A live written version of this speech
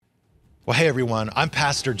Well, hey everyone, I'm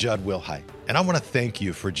Pastor Judd Wilhite, and I want to thank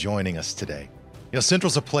you for joining us today. You know,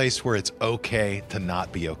 Central's a place where it's okay to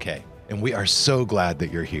not be okay, and we are so glad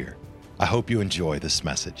that you're here. I hope you enjoy this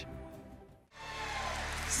message.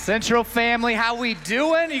 Central family, how we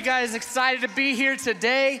doing? You guys excited to be here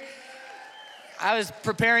today? I was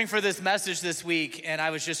preparing for this message this week, and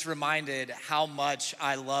I was just reminded how much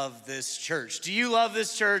I love this church. Do you love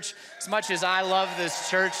this church as much as I love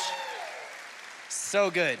this church?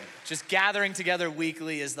 So good. Just gathering together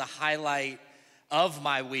weekly is the highlight of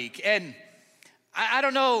my week. And I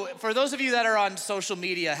don't know, for those of you that are on social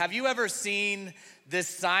media, have you ever seen this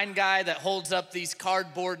sign guy that holds up these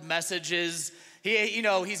cardboard messages?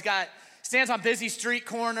 He's stands on busy street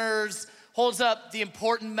corners, holds up the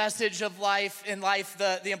important message of life,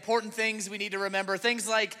 the important things we need to remember. Things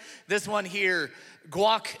like this one here,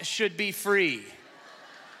 guac should be free.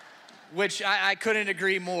 Which I couldn't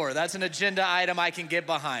agree more. That's an agenda item I can get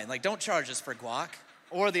behind. Like, don't charge us for guac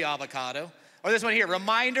or the avocado. Or this one here,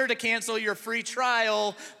 reminder to cancel your free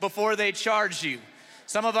trial before they charge you.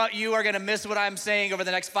 Some of you are gonna miss what I'm saying over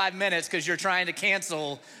the next 5 minutes because you're trying to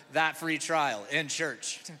cancel that free trial in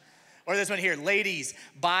church. Or this one here, ladies,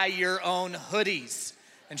 buy your own hoodies.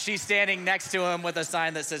 And she's standing next to him with a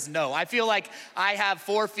sign that says no. I feel like I have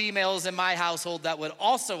 4 females in my household that would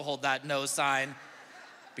also hold that no sign,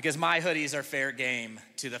 because my hoodies are fair game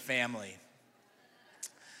to the family.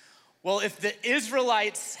 Well, if the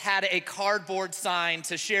Israelites had a cardboard sign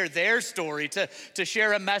to share their story, to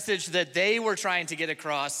share a message that they were trying to get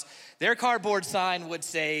across, their cardboard sign would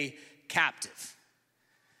say captive.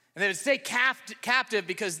 And they would say captive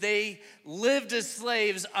because they lived as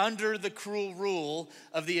slaves under the cruel rule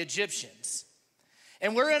of the Egyptians.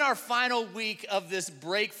 And we're in our final week of this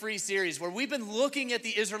Break Free series where we've been looking at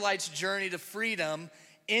the Israelites' journey to freedom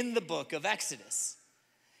in the book of Exodus.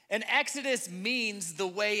 And Exodus means the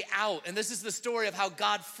way out. And this is the story of how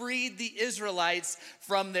God freed the Israelites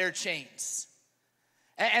from their chains.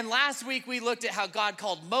 And last week we looked at how God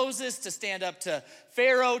called Moses to stand up to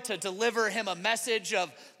Pharaoh to deliver him a message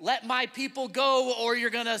of let my people go or you're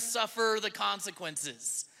gonna suffer the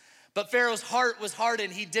consequences. But Pharaoh's heart was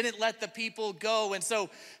hardened. He didn't let the people go. And so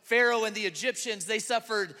Pharaoh and the Egyptians, they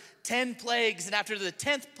suffered 10 plagues. And after the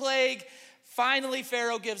 10th plague, finally,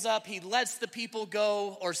 Pharaoh gives up. He lets the people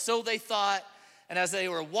go, or so they thought. And as they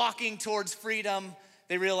were walking towards freedom,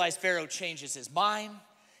 they realized Pharaoh changes his mind.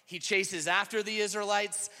 He chases after the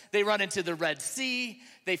Israelites. They run into the Red Sea.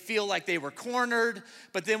 They feel like they were cornered.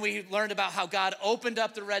 But then we learned about how God opened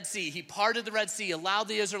up the Red Sea. He parted the Red Sea, allowed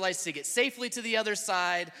the Israelites to get safely to the other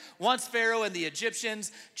side. Once Pharaoh and the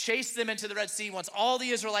Egyptians chased them into the Red Sea, once all the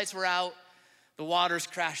Israelites were out, the waters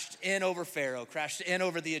crashed in over Pharaoh, crashed in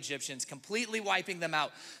over the Egyptians, completely wiping them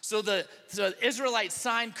out. So the Israelite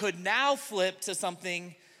sign could now flip to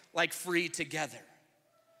something like free together,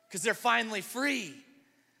 because they're finally free.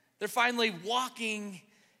 They're finally walking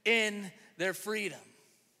in their freedom.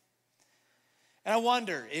 And I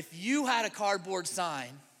wonder, if you had a cardboard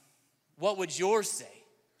sign, what would yours say?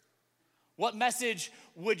 What message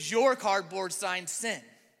would your cardboard sign send?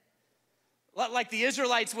 Like the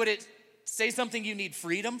Israelites, would it say something you need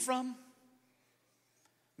freedom from?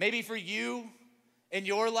 Maybe for you, in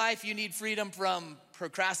your life, you need freedom from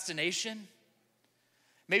procrastination.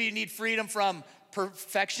 Maybe you need freedom from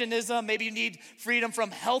perfectionism. Maybe you need freedom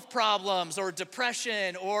from health problems or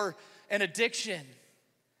depression or an addiction.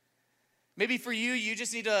 Maybe for you, you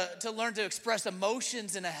just need to learn to express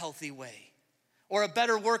emotions in a healthy way or a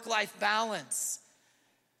better work-life balance.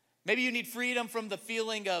 Maybe you need freedom from the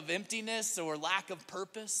feeling of emptiness or lack of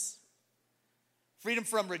purpose. Freedom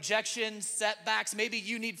from rejection, setbacks. Maybe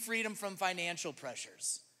you need freedom from financial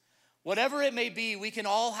pressures. Whatever it may be, we can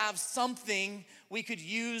all have something we could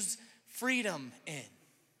use freedom in.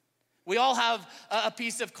 We all have a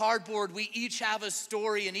piece of cardboard. We each have a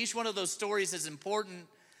story, and each one of those stories is important.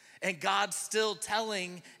 And God's still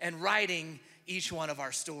telling and writing each one of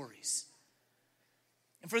our stories.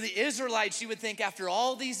 And for the Israelites, you would think after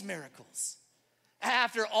all these miracles,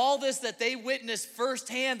 after all this that they witnessed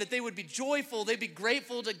firsthand, that they would be joyful, they'd be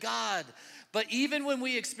grateful to God. But even when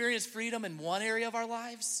we experience freedom in one area of our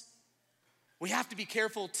lives, we have to be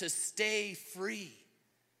careful to stay free.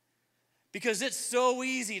 Because it's so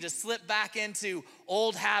easy to slip back into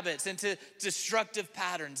old habits, into destructive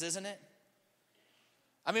patterns, isn't it?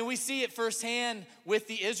 I mean, we see it firsthand with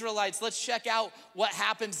the Israelites. Let's check out what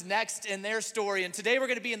happens next in their story. And today we're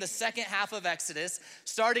going to be in the second half of Exodus,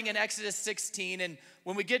 starting in Exodus 16. And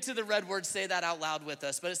when we get to the red word, say that out loud with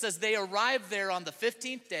us. But it says, they arrived there on the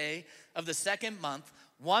 15th day of the second month,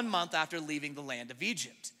 1 month after leaving the land of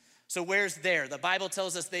Egypt. So where's there? The Bible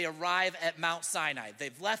tells us they arrive at Mount Sinai.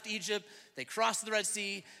 They've left Egypt, they crossed the Red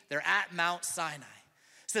Sea, they're at Mount Sinai.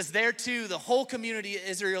 It says there too, the whole community of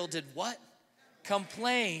Israel did what?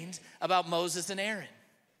 Complained about Moses and Aaron.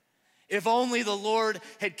 If only the Lord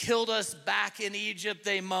had killed us back in Egypt,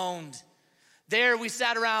 they moaned. There we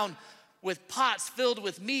sat around with pots filled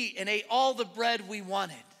with meat and ate all the bread we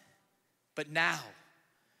wanted. But now,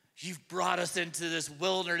 you've brought us into this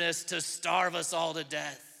wilderness to starve us all to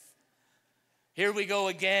death. Here we go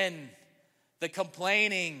again, the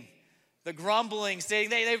complaining, the grumbling, saying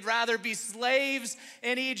they'd rather be slaves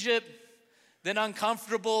in Egypt than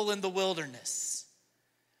uncomfortable in the wilderness.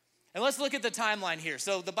 And let's look at the timeline here.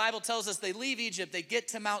 So the Bible tells us they leave Egypt, they get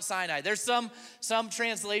to Mount Sinai. There's some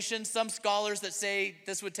translations, some scholars that say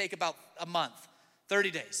this would take about a month,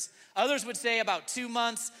 30 days. Others would say about 2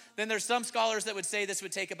 months. Then there's some scholars that would say this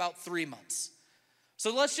would take about 3 months.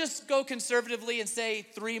 So let's just go conservatively and say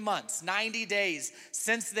 3 months, 90 days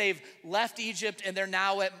since they've left Egypt and they're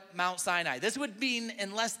now at Mount Sinai. This would mean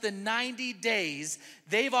in less than 90 days,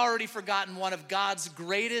 they've already forgotten one of God's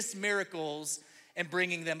greatest miracles and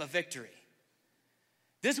bringing them a victory.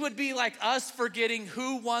 This would be like us forgetting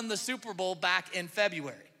who won the Super Bowl back in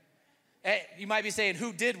February. You might be saying,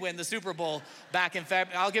 who did win the Super Bowl back in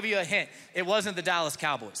February? I'll give you a hint. It wasn't the Dallas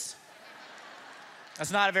Cowboys. That's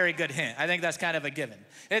not a very good hint. I think that's kind of a given.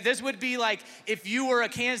 This would be like if you were a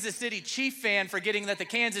Kansas City Chief fan forgetting that the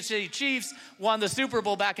Kansas City Chiefs won the Super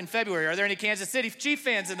Bowl back in February. Are there any Kansas City Chief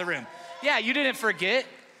fans in the room? Yeah, you didn't forget.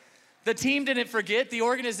 The team didn't forget. The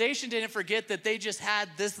organization didn't forget that they just had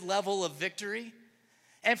this level of victory.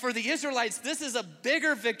 And for the Israelites, this is a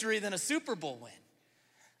bigger victory than a Super Bowl win.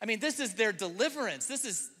 I mean, this is their deliverance. This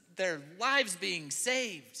is their lives being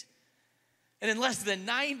saved. And in less than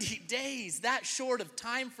 90 days, that short of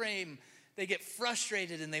time frame, they get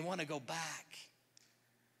frustrated and they want to go back.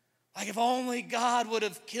 Like if only God would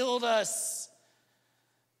have killed us.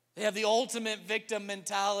 They have the ultimate victim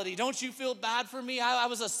mentality. Don't you feel bad for me? I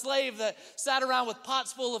was a slave that sat around with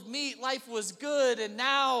pots full of meat. Life was good. And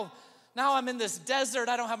now I'm in this desert.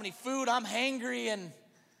 I don't have any food. I'm hangry and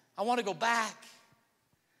I want to go back.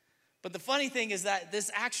 But the funny thing is that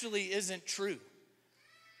this actually isn't true.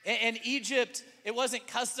 In Egypt, it wasn't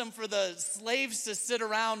custom for the slaves to sit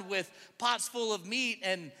around with pots full of meat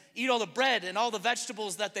and eat all the bread and all the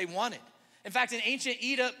vegetables that they wanted. In fact, in ancient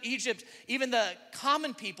Egypt, even the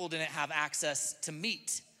common people didn't have access to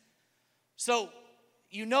meat. So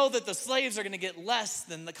you know that the slaves are going to get less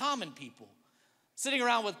than the common people. Sitting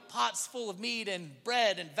around with pots full of meat and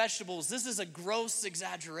bread and vegetables, this is a gross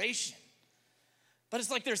exaggeration. But it's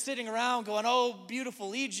like they're sitting around going, oh,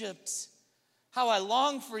 beautiful Egypt, how I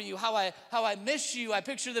long for you, how I miss you. I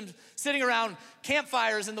picture them sitting around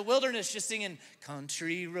campfires in the wilderness just singing,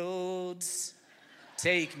 country roads,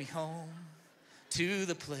 take me home to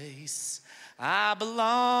the place I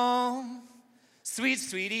belong. Sweet,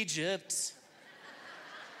 sweet Egypt,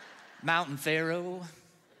 Mountain Pharaoh.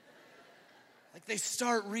 Like they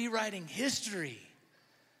start rewriting history,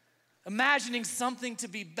 imagining something to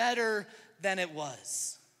be better than it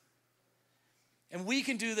was. And we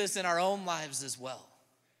can do this in our own lives as well.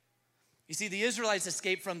 You see, the Israelites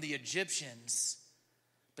escaped from the Egyptians,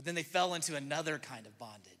 but then they fell into another kind of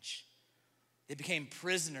bondage. They became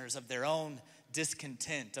prisoners of their own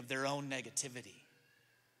discontent, of their own negativity.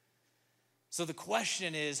 So the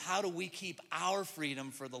question is, how do we keep our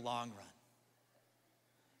freedom for the long run?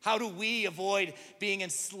 How do we avoid being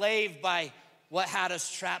enslaved by what had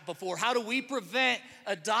us trapped before? How do we prevent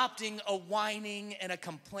adopting a whining and a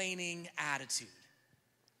complaining attitude?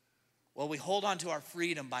 Well, we hold on to our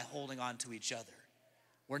freedom by holding on to each other.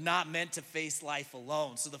 We're not meant to face life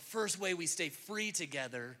alone. So the first way we stay free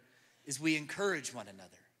together is we encourage one another.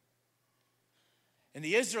 And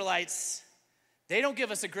the Israelites, they don't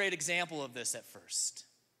give us a great example of this at first.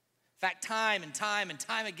 In fact, time and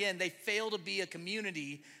time again, they fail to be a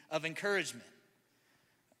community of encouragement.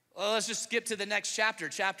 Well, let's just skip to the next chapter,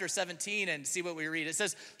 chapter 17, and see what we read. It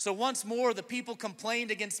says, so once more the people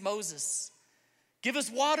complained against Moses. Give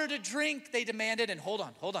us water to drink, they demanded. And hold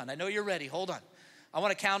on. I know you're ready. Hold on. I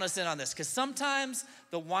want to count us in on this because sometimes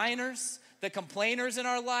the whiners, the complainers in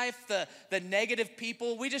our life, the negative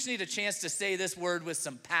people, we just need a chance to say this word with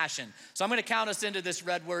some passion. So I'm going to count us into this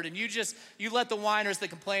red word and you let the whiners, the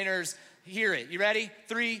complainers hear it. You ready?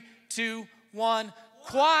 3, 2, 1.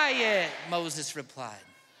 Quiet, Moses replied.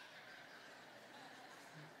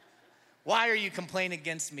 Why are you complaining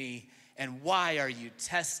against me and why are you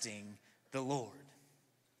testing the Lord?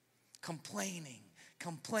 Complaining.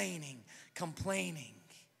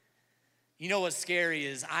 You know what's scary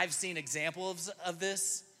is I've seen examples of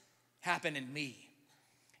this happen in me.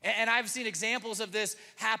 And I've seen examples of this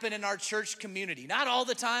happen in our church community. Not all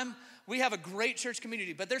the time. We have a great church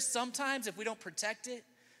community, but there's sometimes if we don't protect it,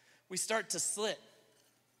 we start to slip.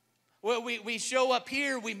 Well, we show up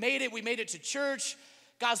here, we made it to church.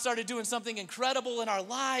 God started doing something incredible in our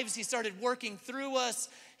lives. He started working through us.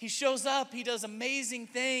 He shows up, he does amazing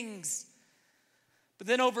things. But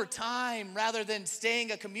then over time, rather than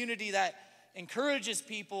staying a community that encourages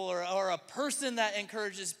people or a person that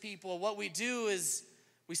encourages people, what we do is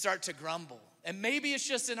we start to grumble. And maybe it's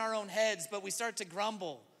just in our own heads, but we start to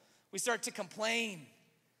grumble. We start to complain.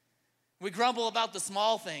 We grumble about the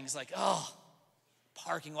small things like,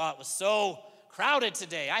 parking lot was so crowded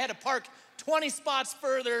today. I had to park 20 spots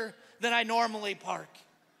further than I normally park.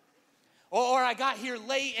 Or I got here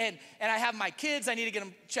late and I have my kids, I need to get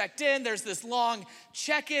them checked in. There's this long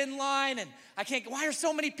check-in line and why are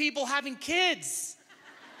so many people having kids?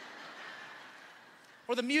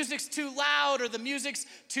 Or the music's too loud or the music's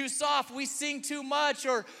too soft. We sing too much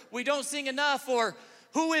or we don't sing enough. Or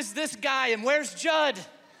who is this guy and where's Judd?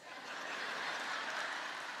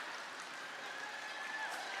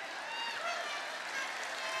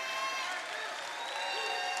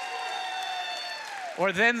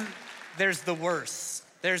 Or then there's the worst.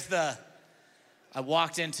 I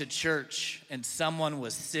walked into church and someone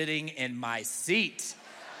was sitting in my seat.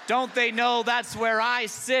 Don't they know that's where I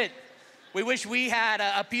sit? We wish we had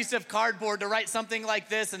a piece of cardboard to write something like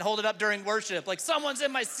this and hold it up during worship. Like, someone's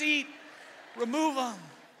in my seat, remove them.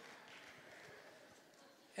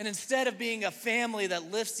 And instead of being a family that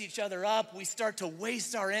lifts each other up, we start to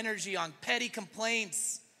waste our energy on petty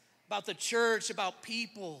complaints about the church, about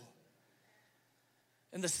people.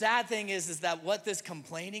 And the sad thing is that what this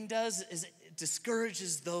complaining does is it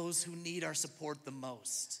discourages those who need our support the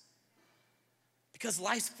most. Because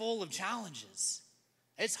life's full of challenges.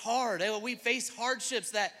 It's hard. We face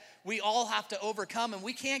hardships that we all have to overcome, and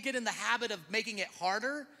we can't get in the habit of making it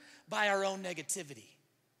harder by our own negativity.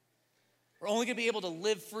 We're only gonna be able to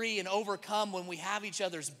live free and overcome when we have each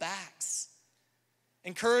other's backs.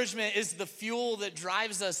 Encouragement is the fuel that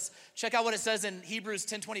drives us. Check out what it says in Hebrews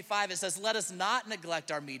 10:25. It says, let us not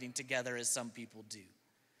neglect our meeting together as some people do,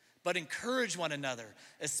 but encourage one another,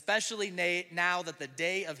 especially now that the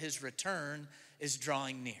day of his return is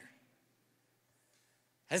drawing near.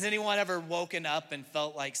 Has anyone ever woken up and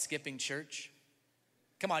felt like skipping church?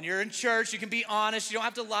 Come on, you're in church, you can be honest, you don't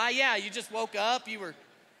have to lie. Yeah, you just woke up,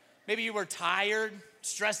 maybe you were tired,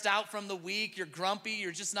 stressed out from the week, you're grumpy,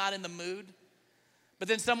 you're just not in the mood. But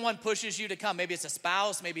then someone pushes you to come. Maybe it's a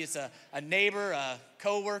spouse, maybe it's a neighbor, a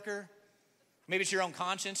coworker. Maybe it's your own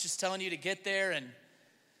conscience just telling you to get there, and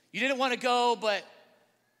you didn't want to go, but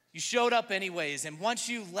you showed up anyways. And once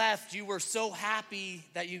you left, you were so happy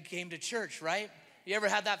that you came to church, right? You ever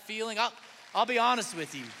had that feeling? I'll be honest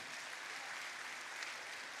with you.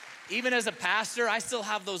 Even as a pastor, I still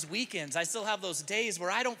have those weekends. I still have those days where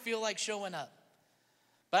I don't feel like showing up.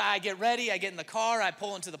 But I get ready, I get in the car, I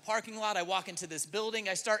pull into the parking lot, I walk into this building,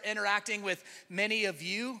 I start interacting with many of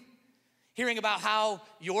you, hearing about how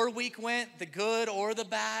your week went, the good or the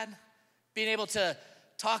bad, being able to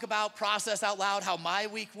talk about, process out loud how my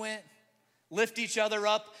week went, lift each other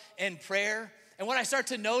up in prayer. And what I start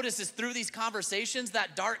to notice is through these conversations,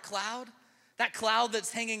 that dark cloud, that cloud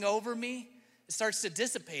that's hanging over me, it starts to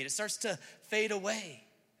dissipate, it starts to fade away.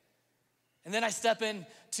 And then I step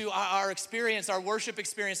into our experience, our worship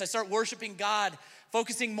experience. I start worshiping God,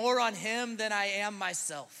 focusing more on him than I am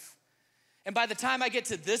myself. And by the time I get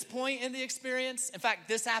to this point in the experience, in fact,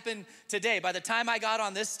 this happened today. By the time I got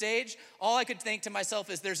on this stage, all I could think to myself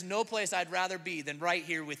is there's no place I'd rather be than right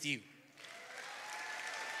here with you.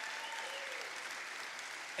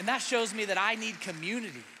 And that shows me that I need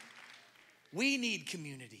community. We need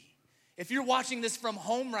community. If you're watching this from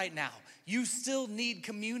home right now, you still need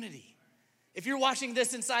community. If you're watching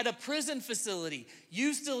this inside a prison facility,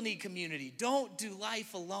 you still need community. Don't do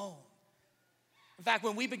life alone. In fact,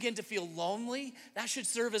 when we begin to feel lonely, that should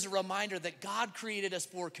serve as a reminder that God created us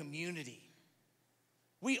for community.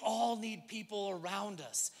 We all need people around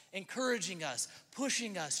us, encouraging us,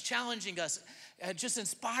 pushing us, challenging us, just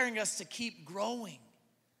inspiring us to keep growing.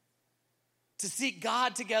 To seek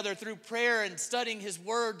God together through prayer and studying his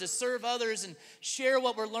word, to serve others and share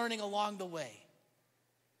what we're learning along the way.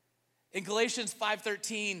 In Galatians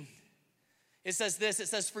 5:13, it says this, it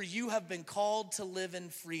says, for you have been called to live in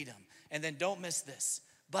freedom. And then don't miss this,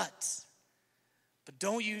 but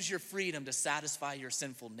don't use your freedom to satisfy your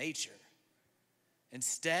sinful nature.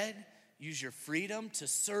 Instead, use your freedom to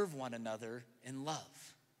serve one another in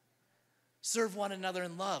love. Serve one another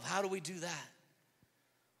in love. How do we do that?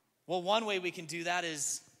 Well, one way we can do that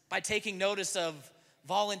is by taking notice of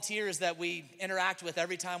volunteers that we interact with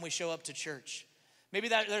every time we show up to church. Maybe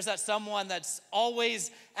there's that someone that's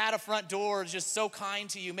always at a front door, just so kind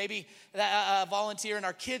to you. Maybe that volunteer in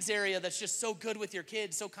our kids area that's just so good with your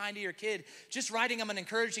kids, so kind to your kid. Just writing them an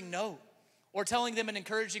encouraging note or telling them an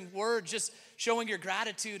encouraging word, just showing your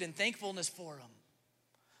gratitude and thankfulness for them.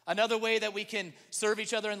 Another way that we can serve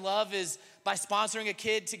each other in love is by sponsoring a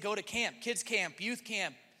kid to go to camp, kids camp, youth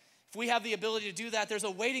camp. If we have the ability to do that, there's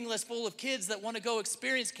a waiting list full of kids that want to go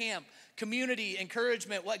experience camp, community,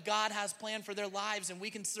 encouragement, what God has planned for their lives, and we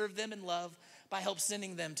can serve them in love by help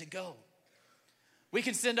sending them to go. We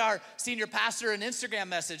can send our senior pastor an Instagram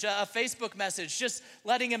message, a Facebook message, just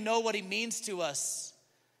letting him know what he means to us,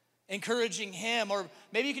 encouraging him, or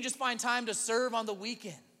maybe you can just find time to serve on the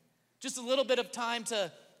weekend. Just a little bit of time to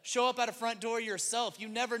show up at a front door yourself. You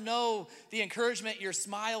never know the encouragement your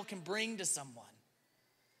smile can bring to someone.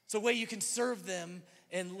 It's a way you can serve them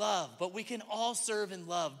in love, but we can all serve in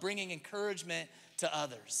love, bringing encouragement to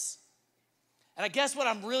others. And I guess what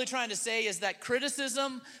I'm really trying to say is that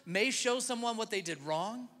criticism may show someone what they did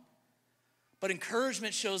wrong, but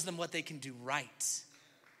encouragement shows them what they can do right.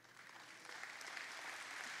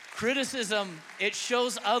 Criticism, it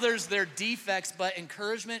shows others their defects, but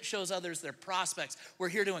encouragement shows others their prospects. We're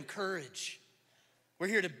here to encourage. We're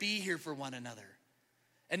here to be here for one another.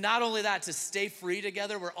 And not only that, to stay free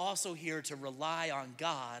together, we're also here to rely on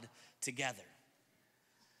God together.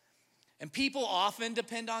 And people often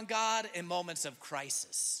depend on God in moments of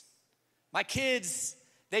crisis. My kids,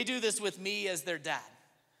 they do this with me as their dad.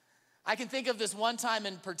 I can think of this one time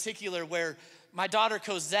in particular where my daughter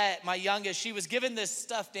Cosette, my youngest, she was given this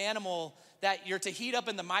stuffed animal that you're to heat up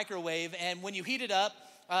in the microwave, and when you heat it up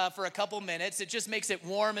for a couple minutes, it just makes it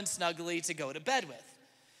warm and snuggly to go to bed with.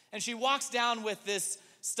 And she walks down with this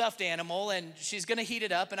stuffed animal, and she's gonna heat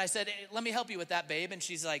it up, and I said, hey, let me help you with that, babe, and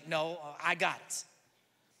she's like, no, I got it.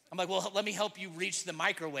 I'm like, well, let me help you reach the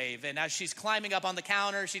microwave, and as she's climbing up on the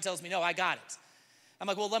counter, she tells me, no, I got it. I'm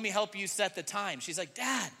like, well, let me help you set the time. She's like,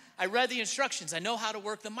 Dad, I read the instructions. I know how to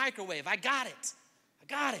work the microwave. I got it.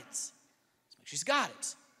 She's got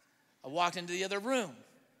it. I walked into the other room.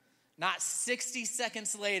 Not 60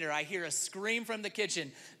 seconds later, I hear a scream from the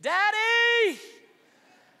kitchen, Daddy!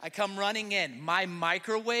 I come running in. My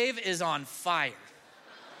microwave is on fire.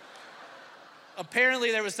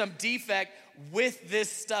 Apparently, there was some defect with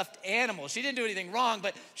this stuffed animal. She didn't do anything wrong,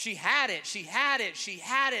 but she had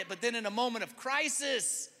it. But then in a moment of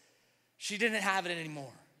crisis, she didn't have it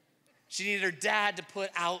anymore. She needed her dad to put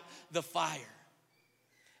out the fire.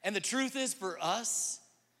 And the truth is, for us,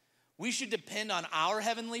 we should depend on our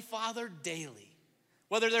Heavenly Father daily.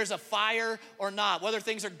 Whether there's a fire or not, whether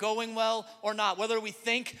things are going well or not, whether we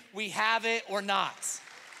think we have it or not.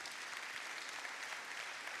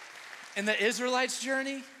 In the Israelites'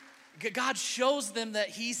 journey, God shows them that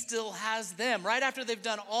he still has them. Right after they've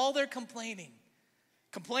done all their complaining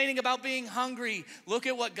about being hungry, look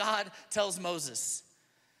at what God tells Moses.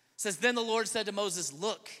 It says, then the Lord said to Moses,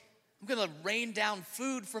 look, I'm gonna rain down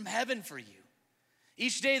food from heaven for you.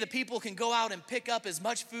 Each day the people can go out and pick up as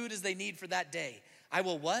much food as they need for that day. I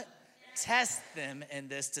will what? Test them in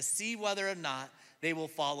this to see whether or not they will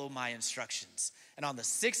follow my instructions. And on the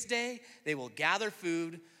sixth day, they will gather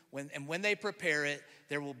food, and when they prepare it,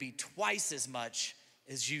 there will be twice as much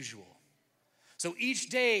as usual. So each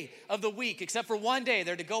day of the week, except for one day,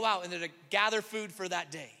 they're to go out and they're to gather food for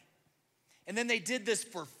that day. And then they did this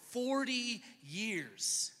for 40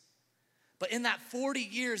 years. But in that 40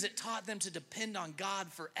 years, it taught them to depend on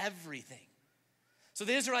God for everything. So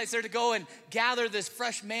the Israelites, they're to go and gather this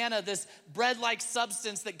fresh manna, this bread-like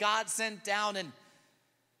substance that God sent down, and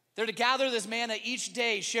they're to gather this manna each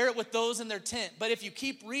day, share it with those in their tent. But if you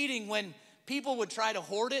keep reading, when people would try to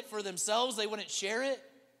hoard it for themselves, they wouldn't share it.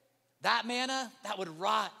 That manna, that would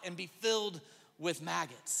rot and be filled with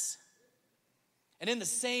maggots. And in the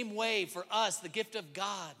same way, for us, the gift of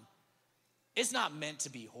God, it's not meant to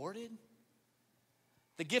be hoarded.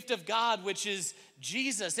 The gift of God, which is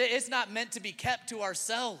Jesus, it's not meant to be kept to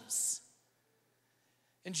ourselves.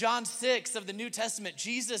 In John 6 of the New Testament,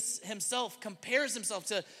 Jesus himself compares himself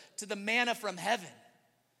to the manna from heaven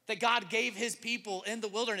that God gave his people in the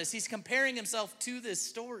wilderness. He's comparing himself to this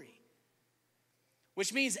story,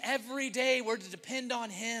 which means every day we're to depend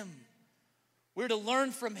on him. We're to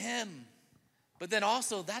learn from him, but then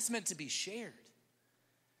also that's meant to be shared.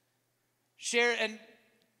 And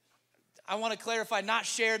I want to clarify, not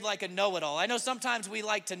shared like a know-it-all. I know sometimes we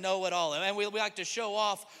like to know it all, and we like to show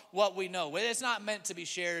off what we know. It's not meant to be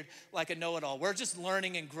shared like a know-it-all. We're just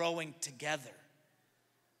learning and growing together.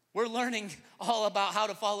 We're learning all about how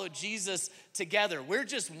to follow Jesus together. We're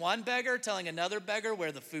just one beggar telling another beggar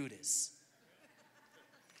where the food is.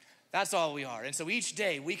 That's all we are. And so each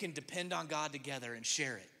day we can depend on God together and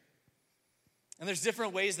share it. And there's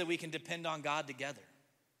different ways that we can depend on God together.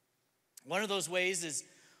 One of those ways is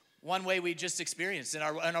one way we just experienced in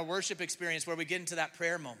our worship experience, where we get into that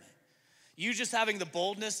prayer moment. You just having the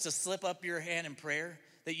boldness to slip up your hand in prayer,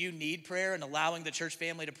 that you need prayer, and allowing the church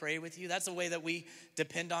family to pray with you. That's a way that we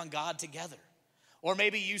depend on God together. Or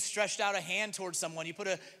maybe you stretched out a hand towards someone. You put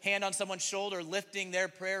a hand on someone's shoulder, lifting their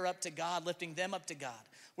prayer up to God, lifting them up to God.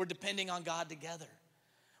 We're depending on God together.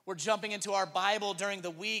 We're jumping into our Bible during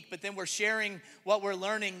the week, but then we're sharing what we're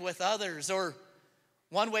learning with others. Or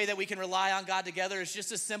one way that we can rely on God together is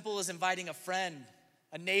just as simple as inviting a friend,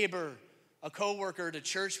 a neighbor, a coworker to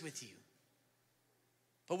church with you.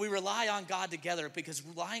 But we rely on God together because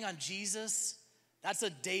relying on Jesus, that's a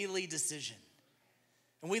daily decision.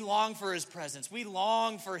 And we long for his presence. We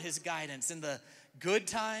long for his guidance in the good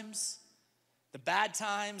times, the bad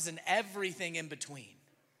times, and everything in between.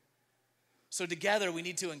 So together we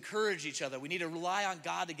need to encourage each other. We need to rely on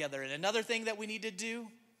God together. And another thing that we need to do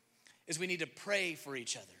is we need to pray for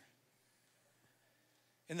each other.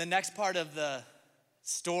 In the next part of the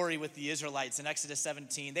story with the Israelites in Exodus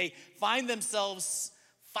 17, they find themselves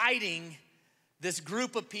fighting this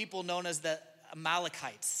group of people known as the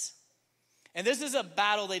Amalekites. And this is a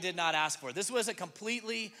battle they did not ask for. This was a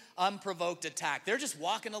completely unprovoked attack. They're just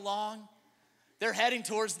walking along. They're heading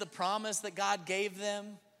towards the promise that God gave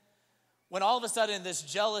them, when all of a sudden this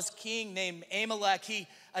jealous king named Amalek, he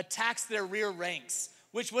attacks their rear ranks,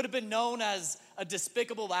 which would have been known as a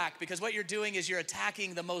despicable act, because what you're doing is you're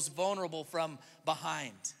attacking the most vulnerable from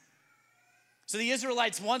behind. So the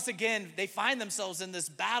Israelites, once again, they find themselves in this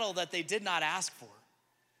battle that they did not ask for.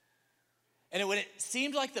 And when it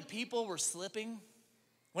seemed like the people were slipping,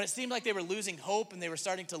 when it seemed like they were losing hope and they were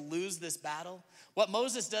starting to lose this battle, what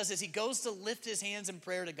Moses does is he goes to lift his hands in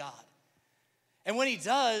prayer to God. And when he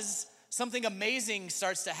does, something amazing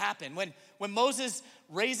starts to happen. When Moses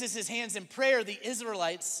raises his hands in prayer, the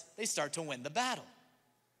Israelites, they start to win the battle.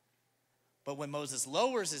 But when Moses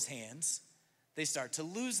lowers his hands, they start to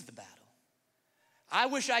lose the battle. I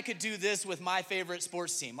wish I could do this with my favorite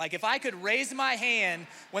sports team. Like if I could raise my hand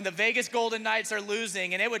when the Vegas Golden Knights are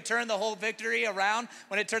losing and it would turn the whole victory around,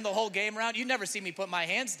 when it turned the whole game around, you'd never see me put my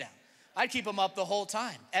hands down. I'd keep them up the whole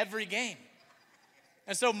time, every game.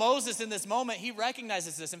 And so Moses in this moment, he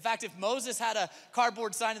recognizes this. In fact, if Moses had a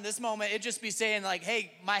cardboard sign in this moment, it'd just be saying like,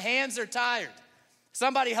 hey, my hands are tired.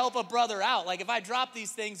 Somebody help a brother out. Like if I drop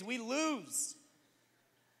these things, we lose.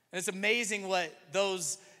 And it's amazing what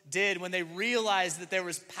those did when they realized that there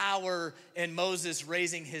was power in Moses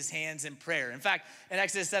raising his hands in prayer. In fact, in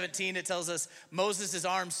Exodus 17, it tells us Moses'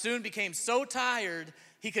 arms soon became so tired,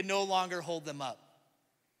 he could no longer hold them up.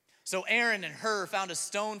 So Aaron and Hur found a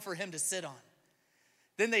stone for him to sit on.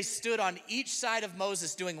 Then they stood on each side of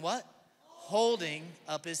Moses doing what? Holding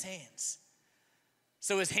up his hands.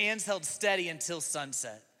 So his hands held steady until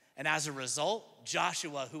sunset. And as a result,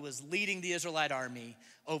 Joshua, who was leading the Israelite army,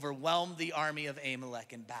 overwhelmed the army of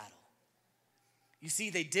Amalek in battle. You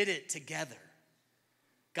see, they did it together.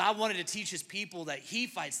 God wanted to teach his people that he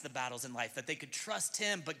fights the battles in life, that they could trust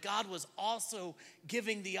him, but God was also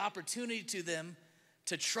giving the opportunity to them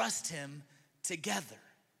to trust him together.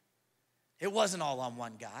 It wasn't all on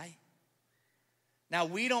one guy. Now,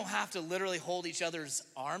 we don't have to literally hold each other's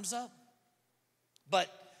arms up, but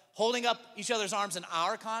holding up each other's arms in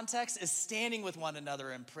our context is standing with one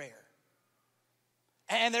another in prayer.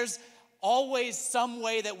 And there's always some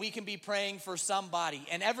way that we can be praying for somebody,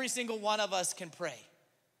 and every single one of us can pray.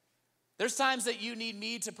 There's times that you need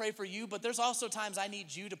me to pray for you, but there's also times I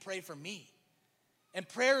need you to pray for me. And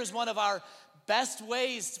prayer is one of our best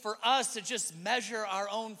ways for us to just measure our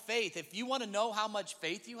own faith. If you want to know how much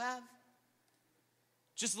faith you have,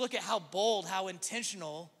 just look at how bold, how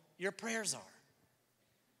intentional your prayers are.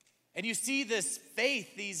 And you see this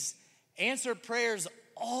faith, these answered prayers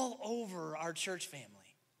all over our church family.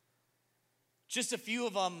 Just a few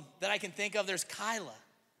of them that I can think of. There's Kyla.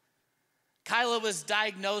 Kyla was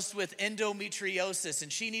diagnosed with endometriosis, and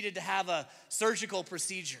she needed to have a surgical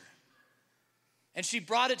procedure. And she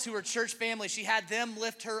brought it to her church family. She had them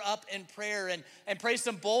lift her up in prayer and pray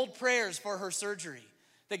some bold prayers for her surgery,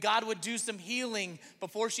 that God would do some healing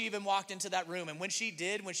before she even walked into that room. And when she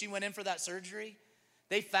did, when she went in for that surgery,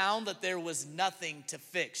 they found that there was nothing to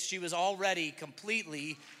fix. She was already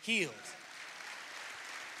completely healed.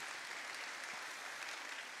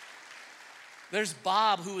 There's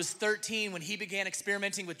Bob, who was 13 when he began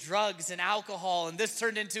experimenting with drugs and alcohol, and this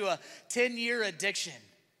turned into a 10-year addiction.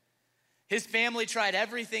 His family tried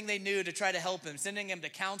everything they knew to try to help him, sending him to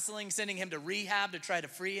counseling, sending him to rehab to try to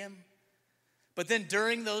free him. But then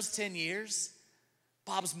during those 10 years,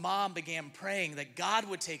 Bob's mom began praying that God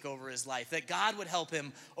would take over his life, that God would help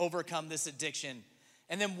him overcome this addiction.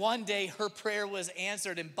 And then one day her prayer was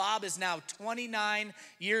answered, and Bob is now 29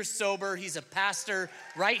 years sober. He's a pastor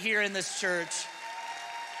right here in this church,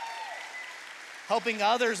 helping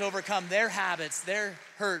others overcome their habits, their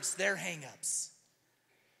hurts, their hangups.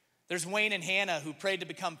 There's Wayne and Hannah who prayed to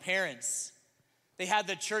become parents. They had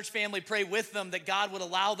the church family pray with them that God would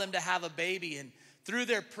allow them to have a baby. And through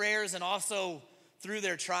their prayers and also through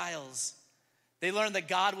their trials, they learned that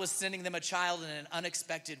God was sending them a child in an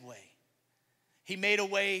unexpected way. He made a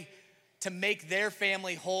way to make their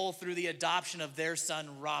family whole through the adoption of their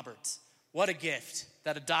son, Robert. What a gift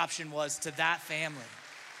that adoption was to that family.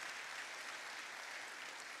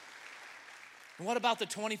 And what about the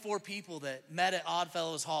 24 people that met at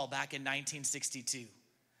Oddfellows Hall back in 1962?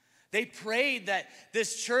 They prayed that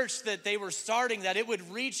this church that they were starting, that it would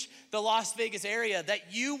reach the Las Vegas area,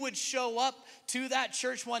 that you would show up to that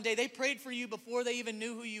church one day. They prayed for you before they even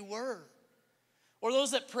knew who you were. Or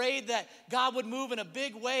those that prayed that God would move in a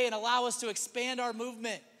big way and allow us to expand our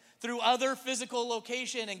movement through other physical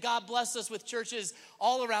location. And God blessed us with churches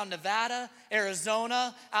all around Nevada,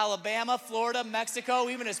 Arizona, Alabama, Florida, Mexico,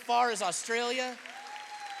 even as far as Australia.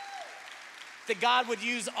 That God would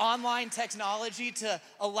use online technology to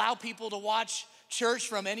allow people to watch church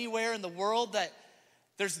from anywhere in the world. That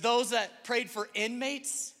there's those that prayed for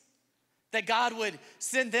inmates, that God would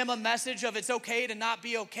send them a message of it's okay to not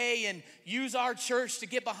be okay, and use our church to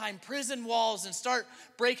get behind prison walls and start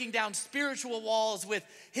breaking down spiritual walls with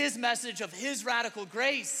his message of his radical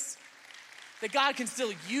grace. That God can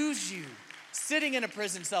still use you sitting in a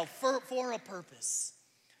prison cell for a purpose.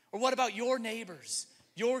 Or what about your neighbors,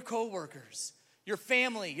 your coworkers, your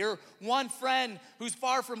family, your one friend who's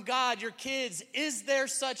far from God, your kids? Is there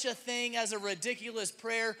such a thing as a ridiculous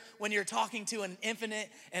prayer when you're talking to an infinite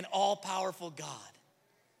and all-powerful God?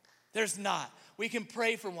 There's not. We can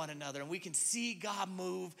pray for one another and we can see God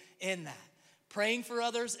move in that. Praying for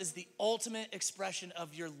others is the ultimate expression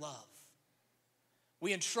of your love.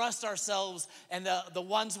 We entrust ourselves and the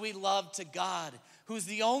ones we love to God, who's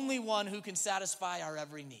the only one who can satisfy our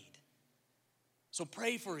every need. So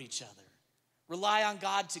pray for each other. Rely on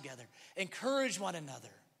God together. Encourage one another.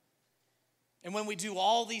 And when we do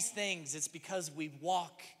all these things, it's because we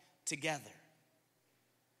walk together.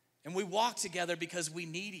 And we walk together because we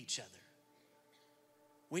need each other.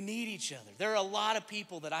 We need each other. There are a lot of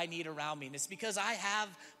people that I need around me, and it's because I have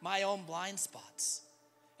my own blind spots.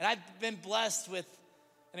 And I've been blessed with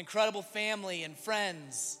an incredible family and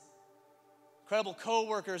friends, incredible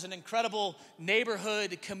coworkers, an incredible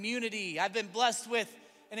neighborhood community. I've been blessed with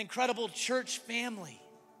an incredible church family.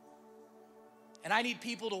 And I need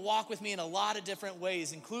people to walk with me in a lot of different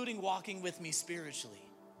ways, including walking with me spiritually.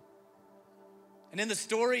 And in the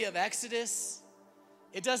story of Exodus,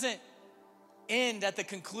 it doesn't end at the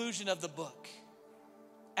conclusion of the book.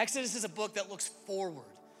 Exodus is a book that looks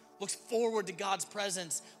forward to God's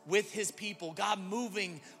presence with his people, God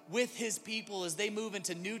moving with his people as they move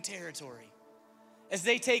into new territory, as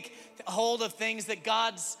they take hold of things that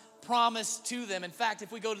God's promised to them. In fact,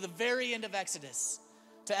 if we go to the very end of Exodus,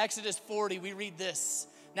 to Exodus 40, we read this.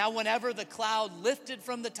 Now, whenever the cloud lifted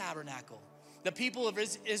from the tabernacle, the people of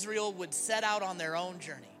Israel would set out on their own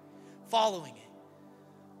journey, following it.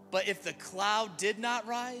 But if the cloud did not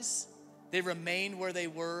rise, they remained where they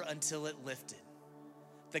were until it lifted.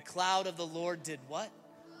 The cloud of the Lord did what?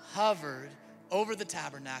 Hovered over the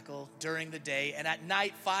tabernacle during the day, and at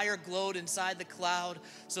night fire glowed inside the cloud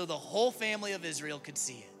so the whole family of Israel could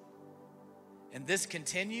see it. And this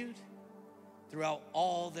continued throughout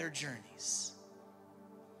all their journeys.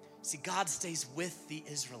 See, God stays with the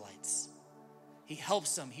Israelites. He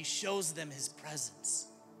helps them. He shows them his presence.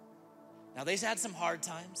 Now, they had some hard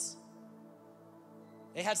times.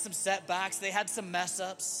 They had some setbacks. They had some mess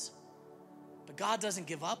ups. But God doesn't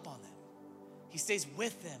give up on them. He stays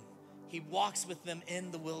with them. He walks with them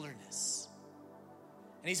in the wilderness.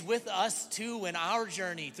 And he's with us too in our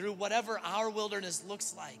journey through whatever our wilderness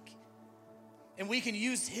looks like. And we can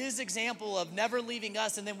use his example of never leaving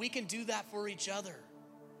us, and then we can do that for each other.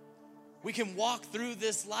 We can walk through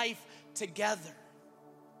this life together.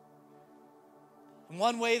 And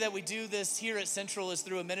one way that we do this here at Central is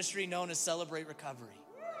through a ministry known as Celebrate Recovery.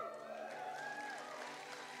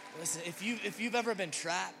 Listen, if you've ever been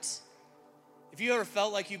trapped, if you ever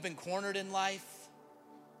felt like you've been cornered in life,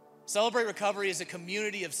 Celebrate Recovery is a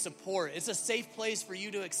community of support. It's a safe place for you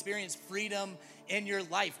to experience freedom in your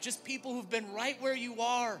life. Just people who've been right where you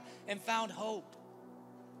are and found hope.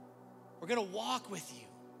 We're gonna walk with you.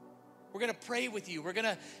 We're gonna pray with you. We're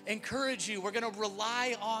gonna encourage you. We're gonna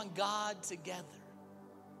rely on God together.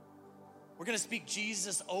 We're gonna speak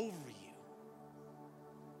Jesus over you.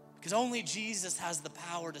 Because only Jesus has the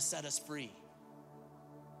power to set us free.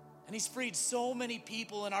 And he's freed so many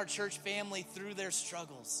people in our church family through their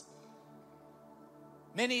struggles.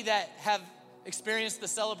 Many that have experienced the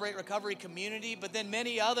Celebrate Recovery community, but then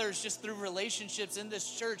many others just through relationships in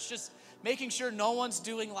this church, just making sure no one's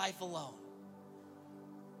doing life alone.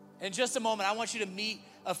 In just a moment, I want you to meet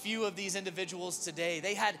a few of these individuals today.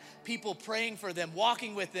 They had people praying for them,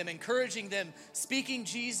 walking with them, encouraging them, speaking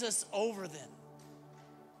Jesus over them,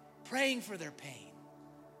 praying for their pain,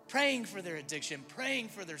 praying for their addiction, praying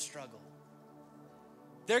for their struggle.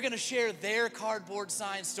 They're gonna share their cardboard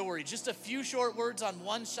sign story, just a few short words on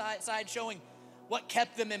one side showing what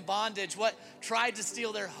kept them in bondage, what tried to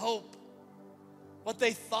steal their hope, what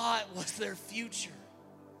they thought was their future.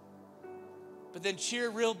 But then cheer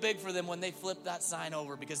real big for them when they flip that sign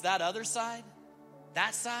over, because that other side,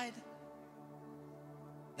 that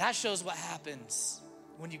shows what happens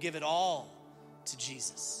when you give it all to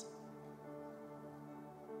Jesus.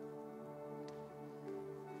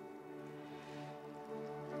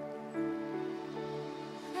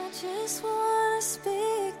 I just want to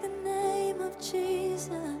speak the name of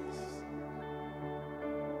Jesus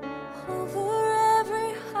over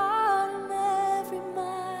every heart and every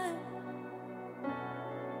mind.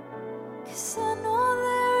 'Cause I know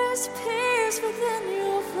there is peace within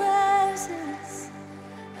your presence.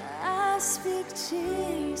 I speak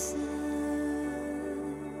Jesus.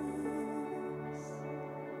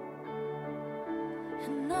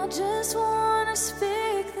 And I just want to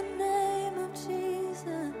speak the name of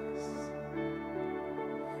Jesus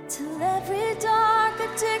till every dark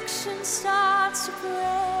addiction starts to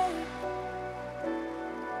break,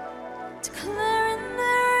 declaring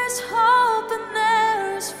there is hope and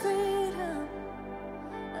there is freedom.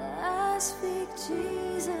 I speak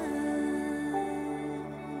Jesus.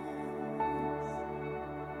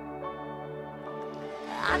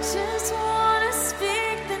 I just want to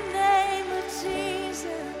speak the name of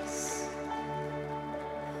Jesus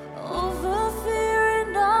over fear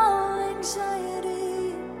and all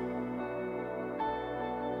anxiety,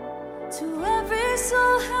 to every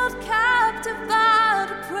soul held captive by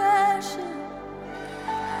depression.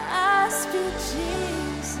 I speak Jesus.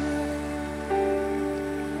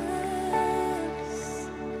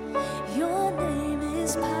 Your name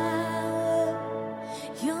is power.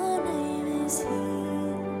 Your name is healing.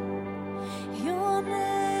 Your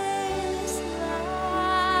name is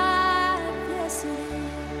life. Yes, it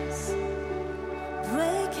is.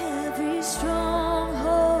 Break every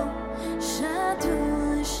stronghold. Shine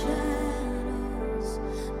through the shadows.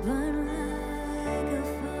 Burn like a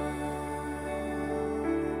fire.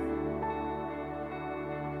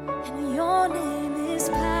 And your name is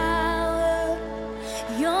power.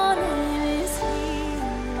 Your name is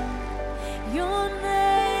healing. Your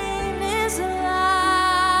name is life.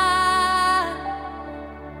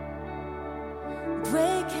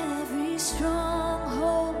 Break every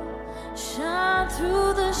stronghold. Shine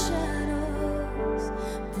through the shadows.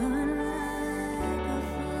 Burn like a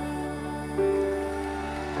fire.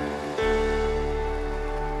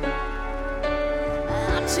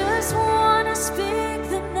 I just want to speak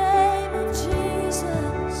the name of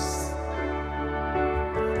Jesus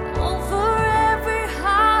over every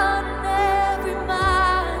heart and every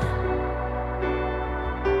mind.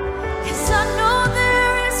 'Cause I know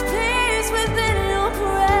there is peace within your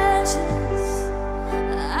presence.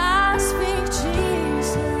 I speak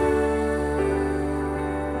Jesus.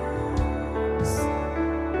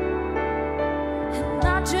 And I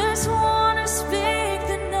just want to speak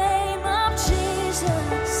the name of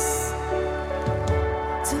Jesus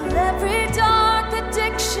till every dark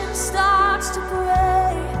addiction starts to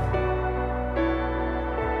break,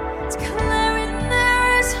 declaring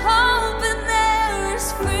there is hope and there is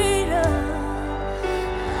freedom.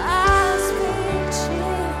 I speak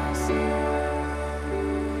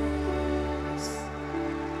Jesus.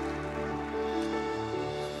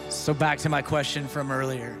 So back to my question from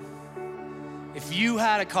earlier. If you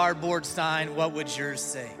had a cardboard sign, what would yours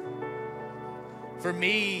say? For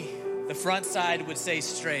me, the front side would say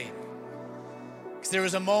straight. Because there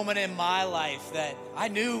was a moment in my life that I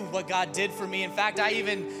knew what God did for me. In fact, I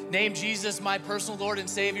even named Jesus my personal Lord and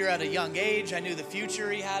Savior at a young age. I knew the future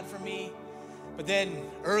he had for me. But then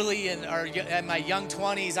early in my young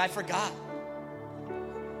 20s, I forgot.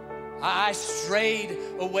 I strayed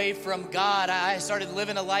away from God. I started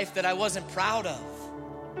living a life that I wasn't proud of.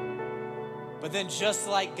 But then just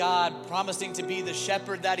like God promising to be the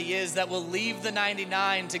shepherd that he is, that will leave the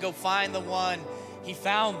 99 to go find the one, he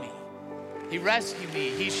found me. He rescued me.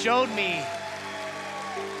 He showed me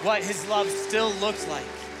what his love still looks like.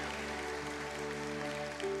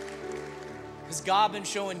 Has God been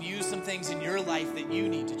showing you some things in your life that you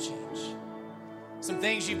need to change? Some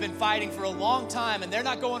things you've been fighting for a long time and they're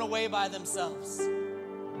not going away by themselves.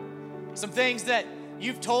 Some things that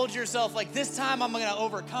you've told yourself, like, this time I'm gonna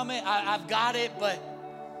overcome it, I've got it, but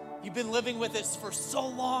you've been living with it for so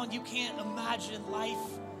long you can't imagine life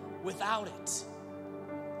without it.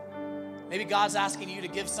 Maybe God's asking you to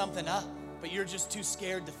give something up, but you're just too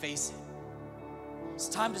scared to face it. It's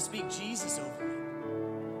time to speak Jesus over it.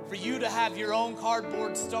 For you to have your own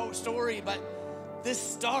cardboard story, but this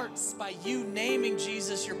starts by you naming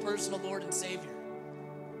Jesus your personal Lord and Savior.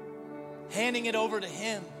 Handing it over to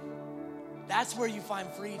Him. That's where you find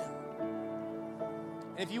freedom.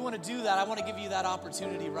 And if you want to do that, I want to give you that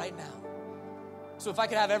opportunity right now. So if I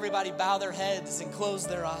could have everybody bow their heads and close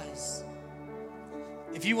their eyes.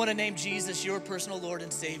 If you want to name Jesus your personal Lord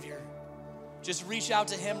and Savior, just reach out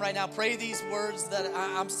to Him right now. Pray these words that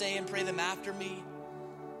I'm saying, pray them after me.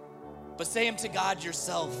 But say them to God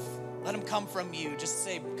yourself. Let them come from you. Just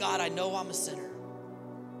say, God, I know I'm a sinner.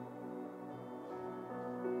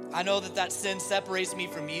 I know that sin separates me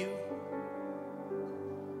from you.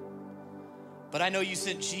 But I know you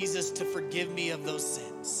sent Jesus to forgive me of those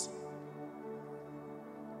sins.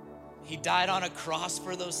 He died on a cross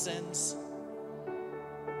for those sins.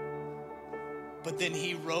 But then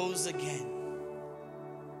He rose again,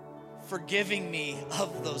 forgiving me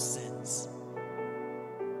of those sins.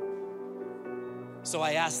 So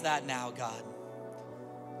I ask that now, God.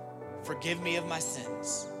 Forgive me of my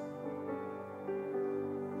sins.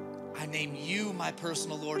 I name you my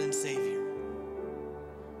personal Lord and Savior.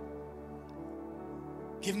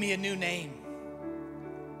 Give me a new name.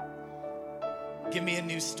 Give me a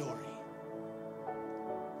new story.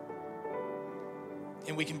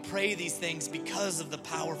 And we can pray these things because of the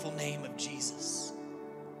powerful name of Jesus.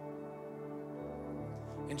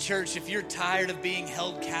 And church, if you're tired of being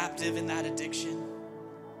held captive in that addiction,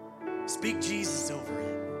 speak Jesus over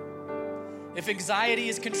it. If anxiety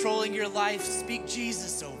is controlling your life, speak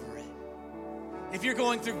Jesus over it. If you're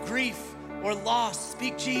going through grief or loss,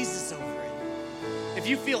 speak Jesus over it. If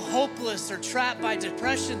you feel hopeless or trapped by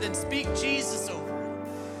depression, then speak Jesus over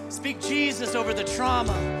it. Speak Jesus over the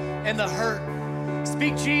trauma and the hurt.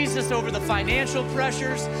 Speak Jesus over the financial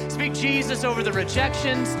pressures. Speak Jesus over the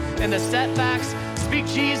rejections and the setbacks. Speak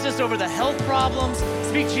Jesus over the health problems.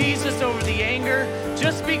 Speak Jesus over the anger.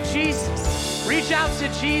 Just speak Jesus. Reach out to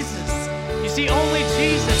Jesus. You see, only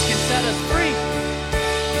Jesus can set us free.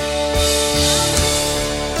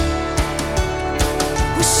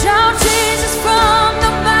 We shout Jesus from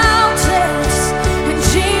the mountains and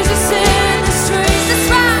Jesus in the streets. That's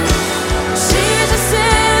right. Jesus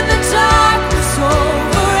in the darkness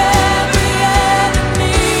over every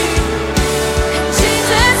enemy. And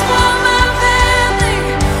Jesus for my family,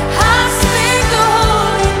 I speak the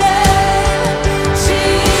holy name.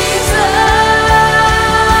 Jesus,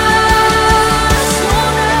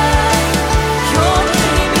 your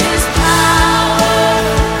name is power.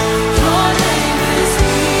 Your name is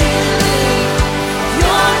healing.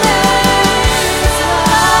 Your name is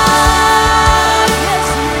life. Yes,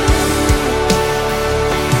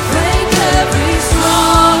 break every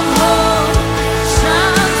stronghold,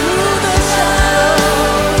 shine through the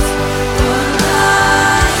shadows, the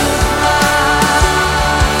light of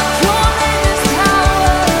life. Your name is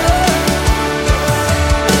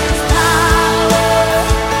power.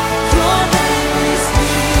 Your name is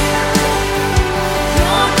healing.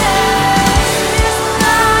 Your name is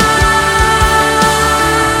life.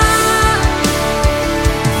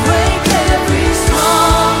 Break every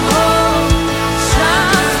stronghold,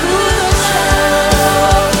 shine through the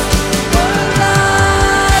shadows, the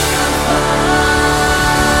light of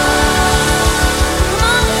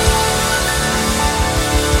life.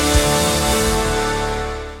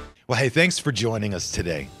 Well, hey, thanks for joining us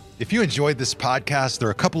today. If you enjoyed this podcast, there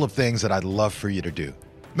are a couple of things that I'd love for you to do.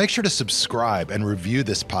 Make sure to subscribe and review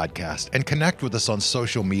this podcast and connect with us on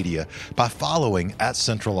social media by following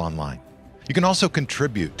 @Central Online. You can also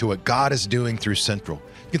contribute to what God is doing through Central.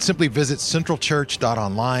 You can simply visit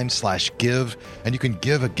centralchurch.online/give, and you can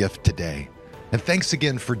give a gift today. And thanks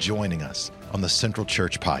again for joining us on the Central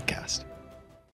Church Podcast.